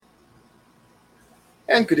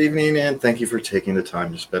And good evening, and thank you for taking the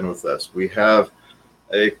time to spend with us. We have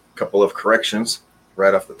a couple of corrections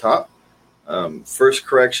right off the top. First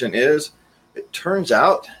correction is, it turns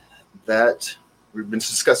out that we've been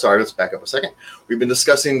discussing, sorry, let's back up a second. We've been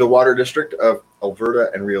discussing the water district of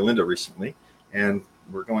Alberta and Rio Linda recently, and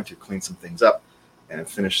we're going to clean some things up and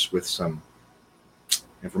finish with some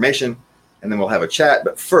information, and then we'll have a chat.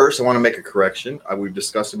 But first, I want to make a correction. We've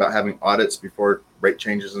discussed about having audits before rate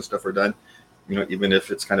changes and stuff are done, even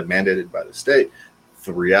if it's kind of mandated by the state.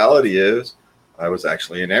 The reality is I was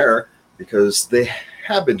actually in error, because they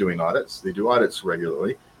have been doing audits. They do audits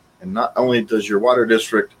regularly. And not only does your water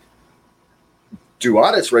district do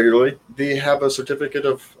audits regularly, they have a certificate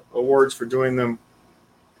of awards for doing them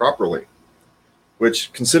properly,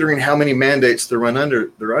 which, considering how many mandates they're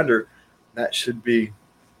under, that should be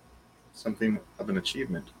something of an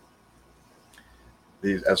achievement.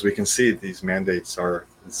 As we can see, these mandates are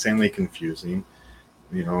insanely confusing,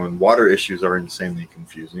 and water issues are insanely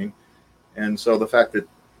confusing. And so the fact that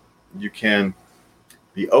you can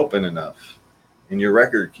be open enough in your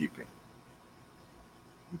record keeping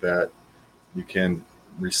that you can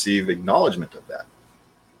receive acknowledgement of that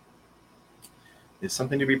is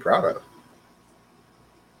something to be proud of.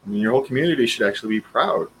 Your whole community should actually be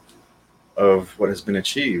proud of what has been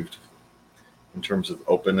achieved in terms of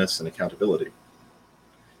openness and accountability.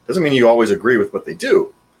 Doesn't mean you always agree with what they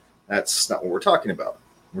do. That's not what we're talking about.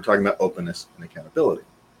 We're talking about openness and accountability,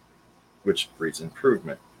 which breeds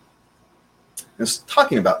improvement. And it's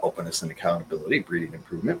talking about openness and accountability breeding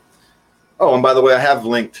improvement. Oh, and by the way, I have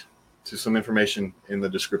linked to some information in the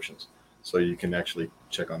descriptions, so you can actually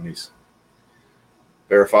check on these,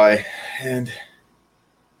 verify, and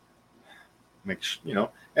make sure,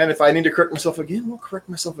 and if I need to correct myself again, we'll correct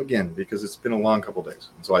myself again, because it's been a long couple days.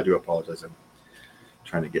 And so I do apologize. I'm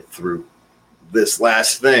trying to get through this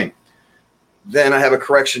last thing. Then I have a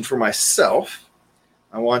correction for myself.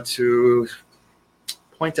 I want to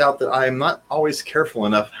point out that I am not always careful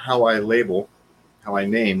enough how I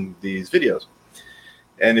name these videos.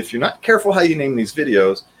 And if you're not careful how you name these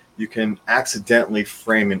videos, you can accidentally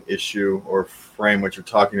frame an issue or frame what you're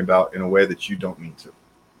talking about in a way that you don't mean to.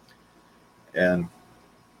 And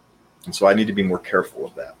so I need to be more careful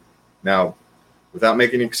of that. Now, without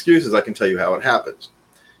making excuses, I can tell you how it happens.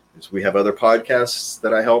 We have other podcasts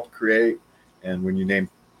that I help create, and when you name,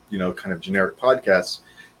 kind of generic podcasts,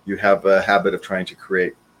 you have a habit of trying to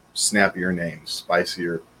create snappier names,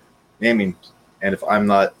 spicier naming. And if I'm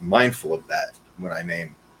not mindful of that when I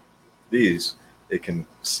name these, it can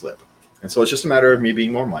slip. And so it's just a matter of me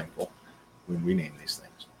being more mindful when we name these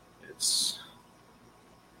things.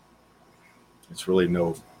 It's really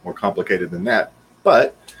no more complicated than that.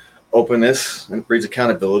 But openness and breeds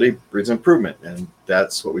accountability, breeds improvement. And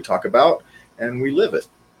that's what we talk about, and we live it.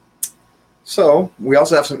 So we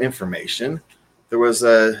also have some information. There was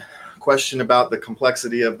a question about the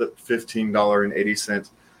complexity of the $15.80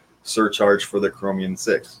 surcharge for the Chromium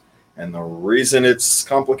 6. And the reason it's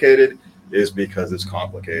complicated is because it's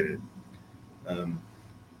complicated.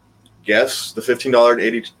 Yes, the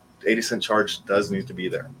 $15.80 charge does need to be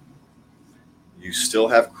there. You still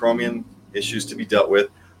have Chromium issues to be dealt with,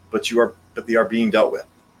 but they are being dealt with.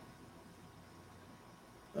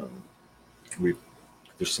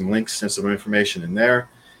 There's some links and some information in there.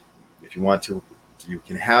 If you want to, you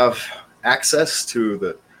can have access to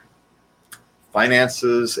the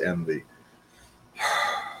finances and the,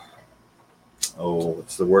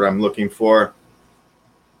 what's the word I'm looking for?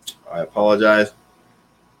 I apologize.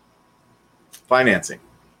 Financing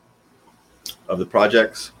of the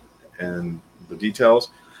projects and the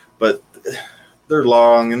details, but they're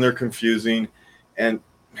long and they're confusing, and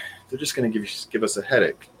they're just going to give us a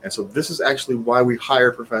headache. And so this is actually why we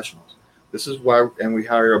hire professionals. This is why, and we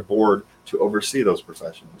hire a board to oversee those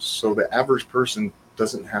professionals, so the average person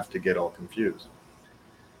doesn't have to get all confused.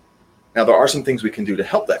 Now, there are some things we can do to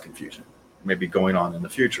help that confusion, maybe going on in the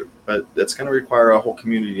future, but that's going to require a whole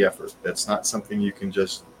community effort. That's not something you can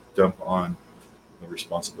just dump on the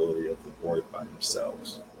responsibility of the board by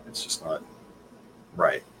themselves. It's just not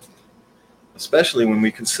right. Especially when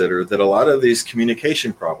we consider that a lot of these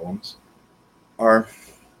communication problems are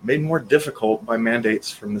made more difficult by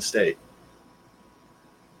mandates from the state.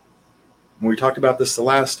 When we talked about this the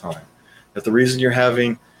last time, that the reason you're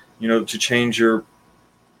having, to change your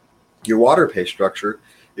water pay structure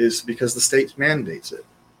is because the state mandates it.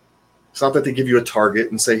 It's not that they give you a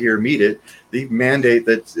target and say, here, meet it. They mandate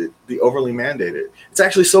that, they overly mandate it. It's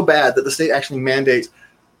actually so bad that the state actually mandates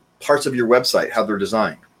parts of your website, how they're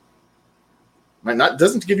designed.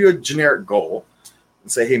 Doesn't give you a generic goal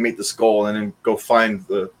and say, hey, meet this goal, and then go find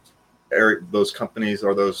those companies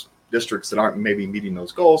or those districts that aren't maybe meeting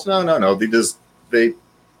those goals. No. They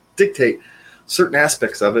dictate certain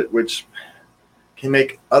aspects of it, which can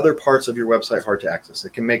make other parts of your website hard to access.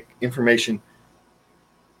 It can make information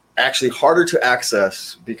actually harder to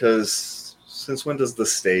access, because since when does the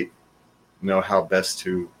state know how best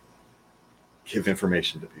to give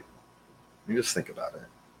information to people? You just think about it.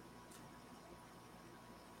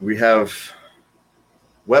 We have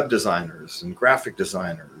web designers and graphic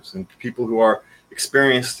designers and people who are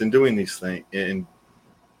experienced in doing these things, in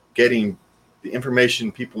getting the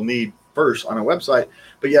information people need first on a website,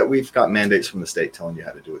 but yet we've got mandates from the state telling you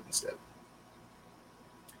how to do it instead.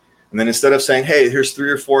 And then instead of saying, hey, here's 3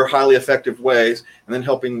 or 4 highly effective ways, and then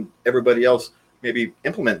helping everybody else maybe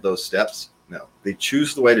implement those steps, no, they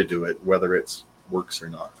choose the way to do it, whether it works or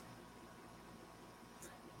not.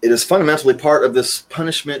 It is fundamentally part of this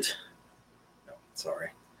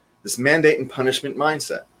this mandate and punishment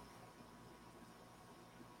mindset.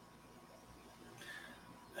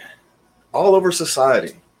 All over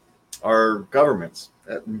society, our governments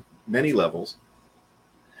at many levels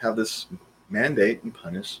have this mandate and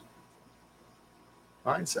punish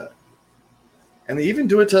mindset. And they even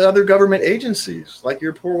do it to other government agencies, like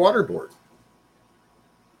your poor water board.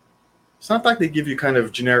 It's not like they give you kind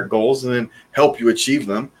of generic goals and then help you achieve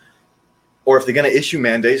them. Or if they're going to issue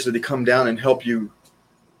mandates, do they come down and help you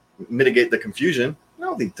mitigate the confusion?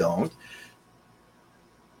 No, they don't.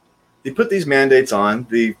 They put these mandates on,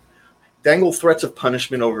 they dangle threats of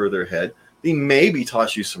punishment over their head. They maybe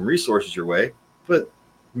toss you some resources your way, but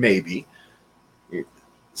maybe.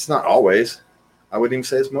 It's not always. I wouldn't even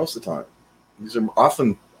say it's most of the time. These are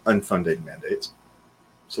often unfunded mandates.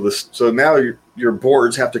 So now your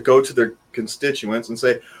boards have to go to their constituents and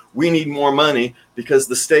say, we need more money because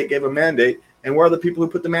the state gave a mandate. And where are the people who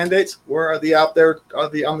put the mandates? Where are they out there? Are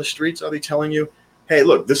they on the streets? Are they telling you, hey,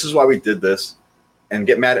 look, this is why we did this, and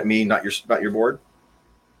get mad at me, not your board?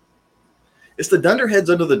 It's the dunderheads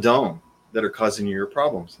under the dome that are causing you your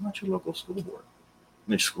problems, not your local school board.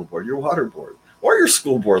 Not your school board, your water board, or your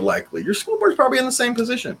school board likely. Your school board's probably in the same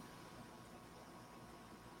position.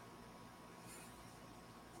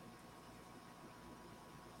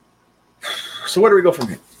 So where do we go from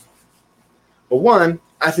here? Well, one,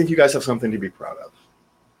 I think you guys have something to be proud of.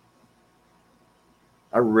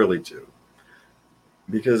 I really do.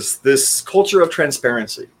 Because this culture of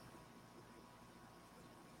transparency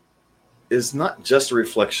is not just a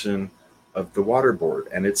reflection of the water board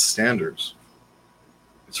and its standards.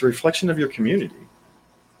 It's a reflection of your community.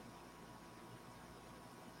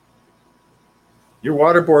 Your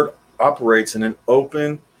water board operates in an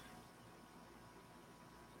open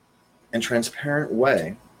and transparent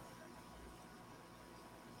way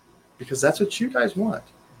because that's what you guys want.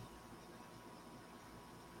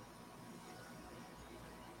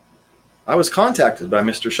 I was contacted by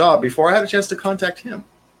Mr. Shaw before I had a chance to contact him.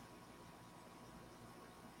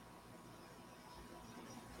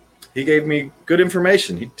 He gave me good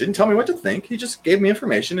information. He didn't tell me what to think. He just gave me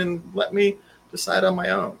information and let me decide on my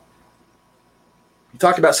own. He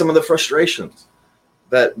talked about some of the frustrations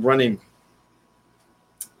that running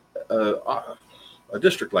a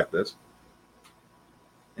district like this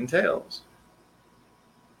entails.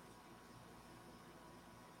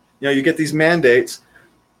 You know, you get these mandates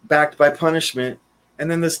backed by punishment, and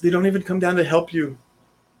then they don't even come down to help you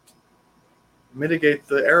mitigate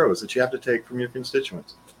the arrows that you have to take from your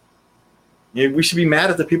constituents. You know, we should be mad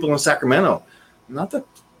at the people in Sacramento, not the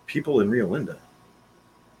people in Rio Linda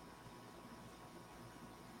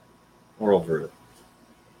or Alberta.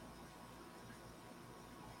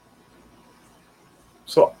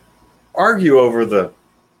 So argue over the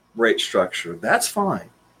rate structure. That's fine.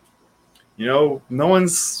 You know, no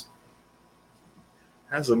one's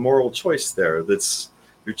has a moral choice there.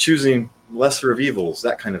 You're choosing lesser of evils,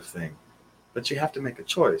 that kind of thing. But you have to make a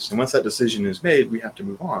choice. And once that decision is made, we have to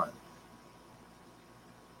move on.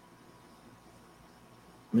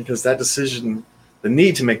 Because that decision, the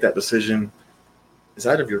need to make that decision, is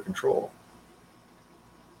out of your control.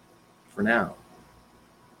 For now.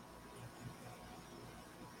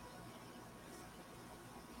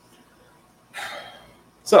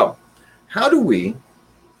 So, how do we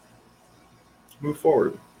move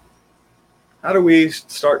forward? How do we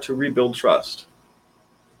start to rebuild trust?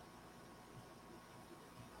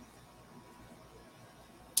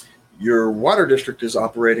 Your water district is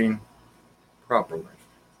operating properly,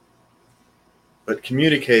 but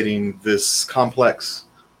communicating this complex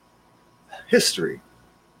history,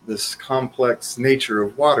 this complex nature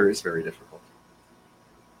of water is very difficult.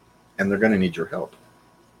 And they're going to need your help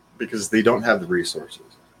because they don't have the resources.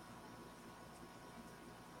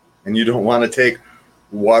 And you don't want to take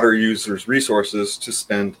water users' resources to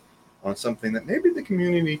spend on something that maybe the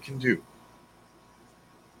community can do.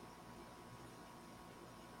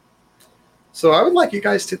 So I would like you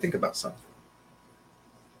guys to think about something.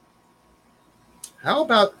 How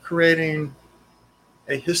about creating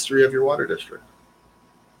a history of your water district?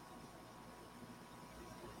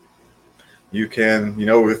 You can,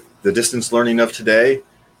 with the distance learning of today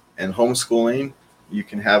and homeschooling, you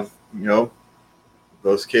can have,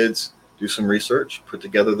 those kids do some research, put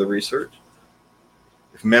together the research.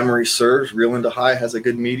 If memory serves, Rio Linda High has a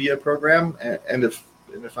good media program, and if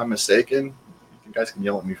I'm mistaken, you guys can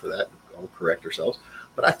yell at me for that. I'll correct yourselves.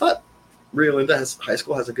 But I thought Rio Linda High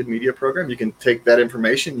School has a good media program. You can take that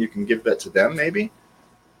information, you can give that to them maybe.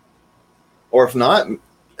 Or if not,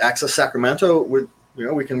 Access Sacramento would,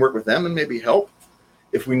 we can work with them and maybe help.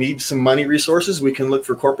 If we need some money resources, we can look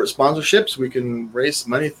for corporate sponsorships. We can raise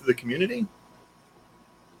money through the community.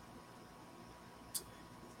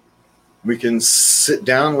 We can sit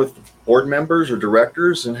down with board members or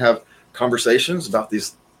directors and have conversations about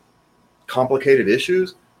these complicated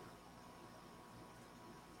issues.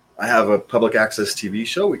 I have a public access TV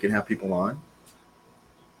show we can have people on.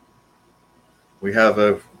 We have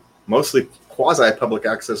a mostly quasi-public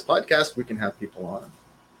access podcast we can have people on.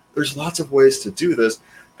 There's lots of ways to do this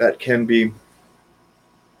that can be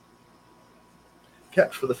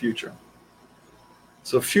kept for the future.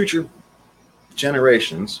 So future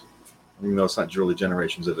generations, even though it's not really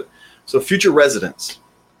generations, is it? So future residents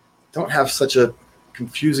don't have such a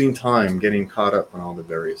confusing time getting caught up on all the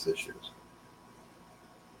various issues.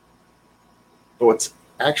 But what's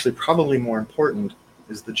actually probably more important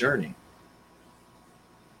is the journey.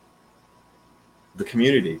 The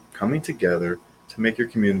community coming together to make your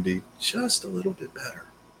community just a little bit better.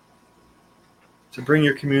 To bring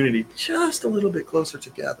your community just a little bit closer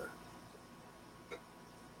together.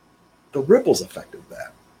 The ripples effect of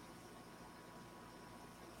that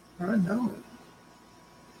are unknown.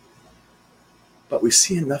 But we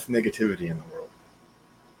see enough negativity in the world.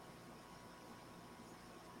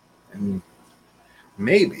 And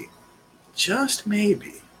maybe, just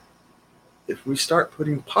maybe, if we start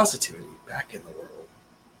putting positivity back in the world,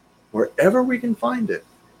 wherever we can find it,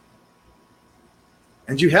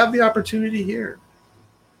 and you have the opportunity here,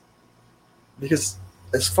 because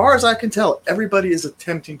as far as I can tell, everybody is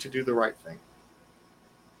attempting to do the right thing.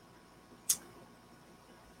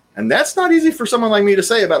 And that's not easy for someone like me to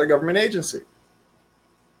say about a government agency.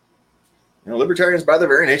 Libertarians, by their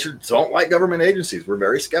very nature, don't like government agencies. We're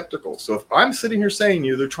very skeptical. So if I'm sitting here saying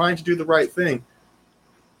they're trying to do the right thing,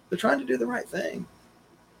 they're trying to do the right thing.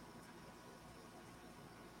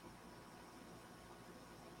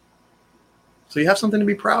 So you have something to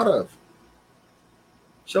be proud of.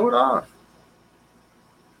 Show it off.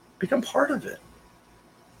 Become part of it.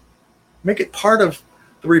 Make it part of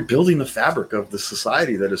the rebuilding the fabric of the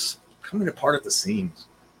society that is coming apart at the seams.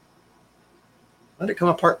 Let it come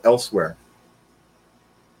apart elsewhere.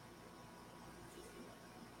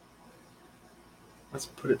 Let's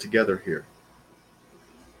put it together here.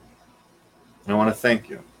 And I want to thank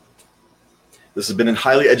you. This has been a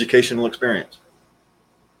highly educational experience.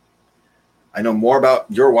 I know more about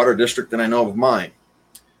your water district than I know of mine,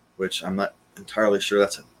 which I'm not entirely sure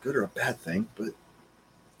that's a good or a bad thing, but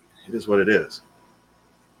it is what it is.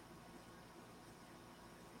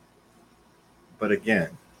 But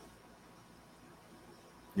again,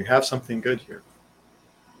 you have something good here.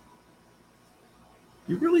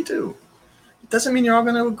 You really do. It doesn't mean you're all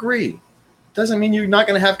going to agree. It doesn't mean you're not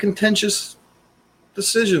going to have contentious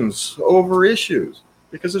decisions over issues,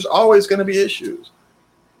 because there's always going to be issues.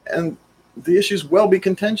 And the issues will be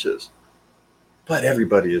contentious. But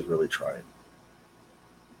everybody is really trying.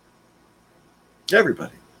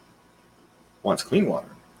 Everybody wants clean water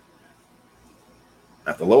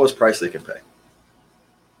at the lowest price they can pay.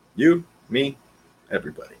 You, me,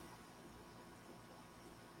 everybody.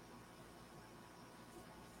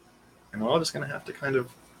 And we're all just going to have to kind of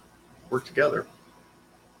work together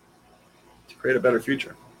to create a better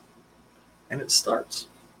future. And it starts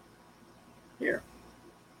here.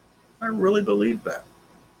 I really believe that.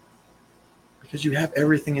 Because you have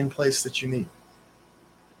everything in place that you need.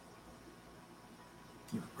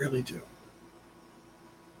 You really do.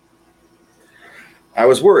 I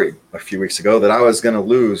was worried a few weeks ago that I was going to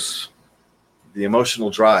lose the emotional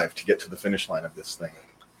drive to get to the finish line of this thing.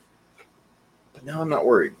 But now I'm not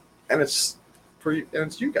worried. And it's for you, and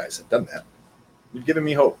it's you guys that have done that. You've given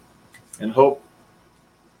me hope. And hope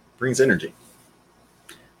brings energy.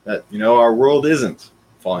 That, our world isn't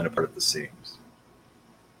falling apart at the seams.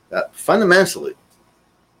 That fundamentally,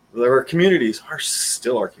 our communities are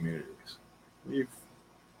still our communities. We've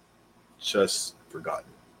just forgotten.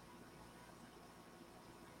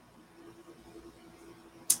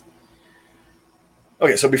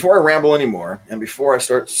 Okay, so before I ramble anymore, and before I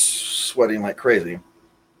start sweating like crazy,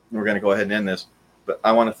 we're going to go ahead and end this. But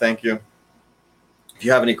I want to thank you. If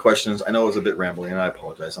you have any questions, I know it was a bit rambling, and I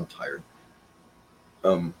apologize. I'm tired.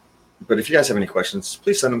 But if you guys have any questions,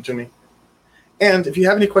 please send them to me. And if you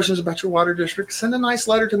have any questions about your water district, send a nice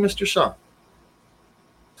letter to Mr. Shaw.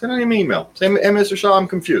 Send him an email. Say, hey, Mr. Shaw, I'm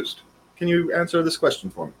confused. Can you answer this question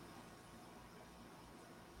for me?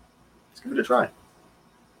 Let's give it a try.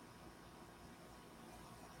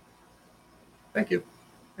 Thank you.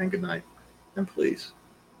 And good night. And please,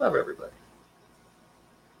 love everybody.